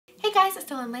guys, it's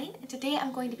Dylan Laine, and today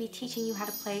I'm going to be teaching you how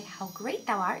to play How Great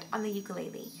Thou Art on the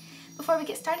ukulele. Before we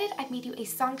get started, I've made you a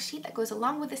song sheet that goes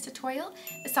along with this tutorial.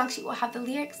 The song sheet will have the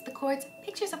lyrics, the chords,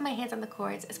 pictures of my hands on the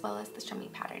chords, as well as the strumming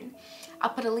pattern. I'll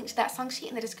put a link to that song sheet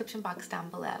in the description box down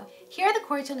below. Here are the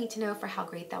chords you'll need to know for How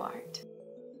Great Thou Art.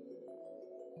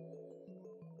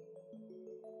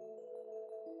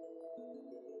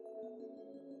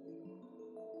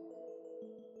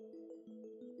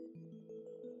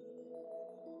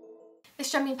 The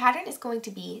strumming pattern is going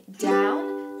to be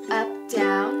down, up,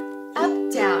 down,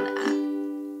 up, down, up.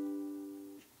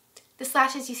 The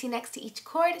slashes you see next to each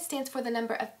chord stands for the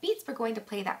number of beats we're going to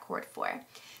play that chord for.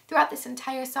 Throughout this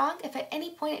entire song, if at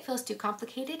any point it feels too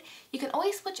complicated, you can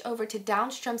always switch over to down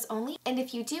strums only, and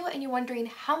if you do and you're wondering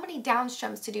how many down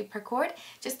strums to do per chord,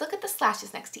 just look at the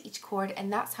slashes next to each chord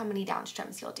and that's how many down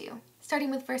strums you'll do. Starting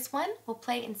with verse 1, we'll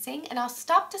play and sing, and I'll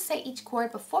stop to say each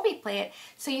chord before we play it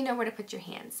so you know where to put your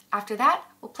hands. After that,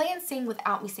 we'll play and sing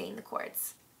without me saying the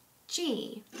chords.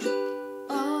 G.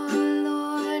 Oh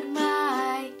Lord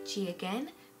my. G again.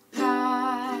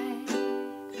 Pride.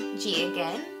 G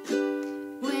again.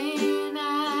 When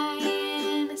I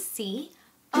in C.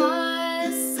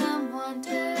 Awesome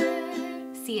wonder.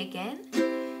 C again.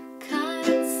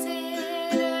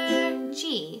 Consider.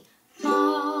 G.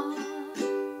 All.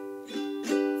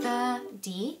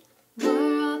 D,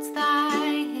 worlds thy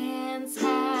hands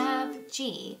have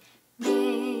G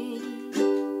made.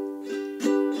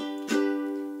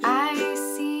 I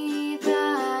see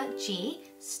the G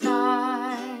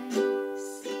stars.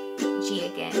 G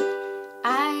again.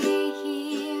 I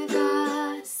hear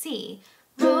the C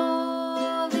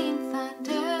rolling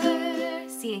thunder.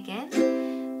 C again.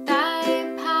 Thy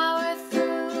power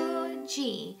through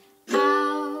G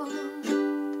out.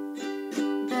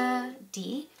 The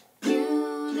D.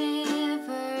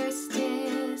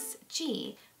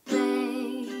 G,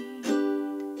 play.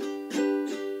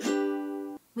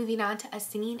 Moving on to us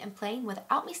singing and playing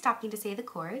without me stopping to say the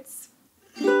chords.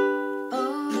 Oh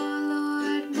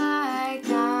Lord my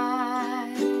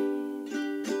God,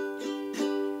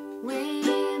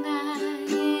 when I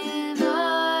in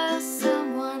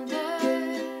awesome wonder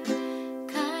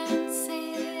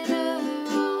consider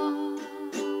all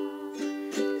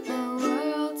the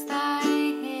worlds thy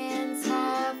hands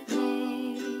have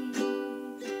made.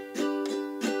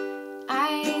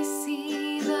 I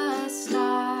see the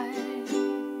stars,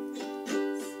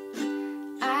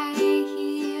 I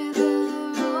hear the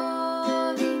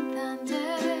rolling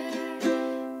thunder,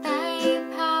 thy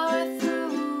power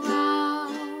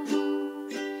throughout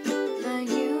the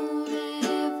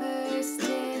universe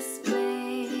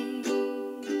displayed.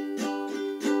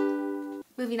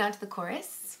 Moving on to the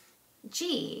chorus.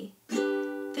 G,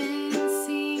 then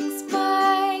sings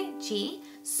my G,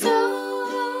 so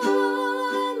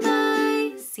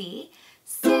C,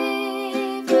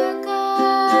 Savior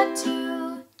God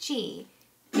to G,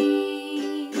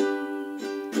 B.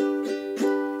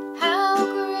 How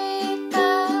great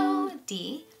thou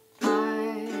D,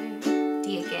 art.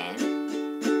 D again.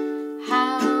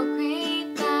 How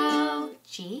great thou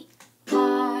G,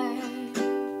 art.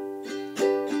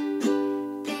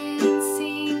 Then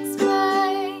sings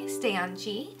my, stay on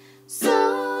G, so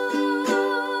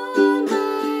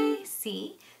my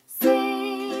C,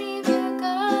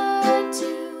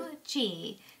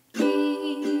 G, B.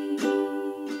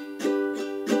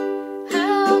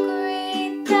 How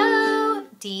great thou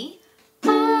D,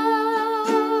 art.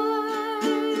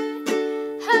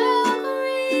 How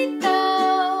great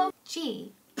thou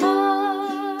G,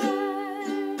 art.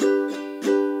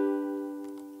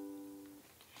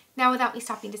 Now without me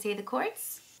stopping to say the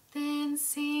chords. Then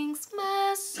sings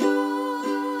my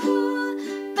soul,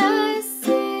 thy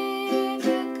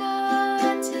Savior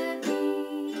God to thee.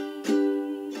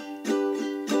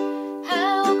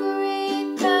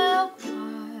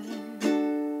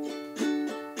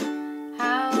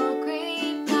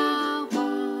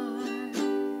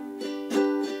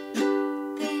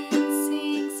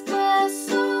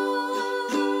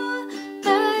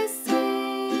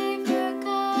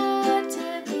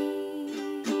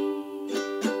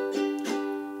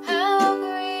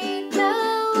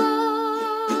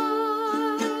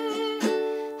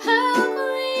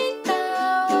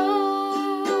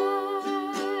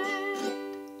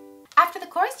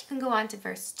 You can go on to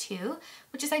verse 2,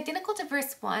 which is identical to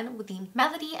verse 1 with the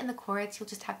melody and the chords. You'll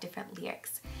just have different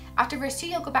lyrics. After verse 2,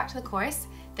 you'll go back to the chorus,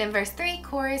 then verse 3,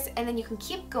 chorus, and then you can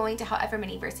keep going to however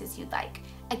many verses you'd like.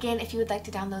 Again, if you would like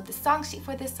to download the song sheet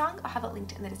for this song, I'll have it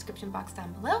linked in the description box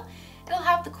down below. It'll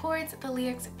have the chords, the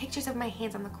lyrics, pictures of my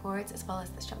hands on the chords, as well as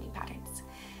the strumming patterns.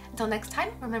 Until next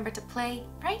time, remember to play,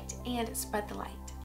 write, and spread the light.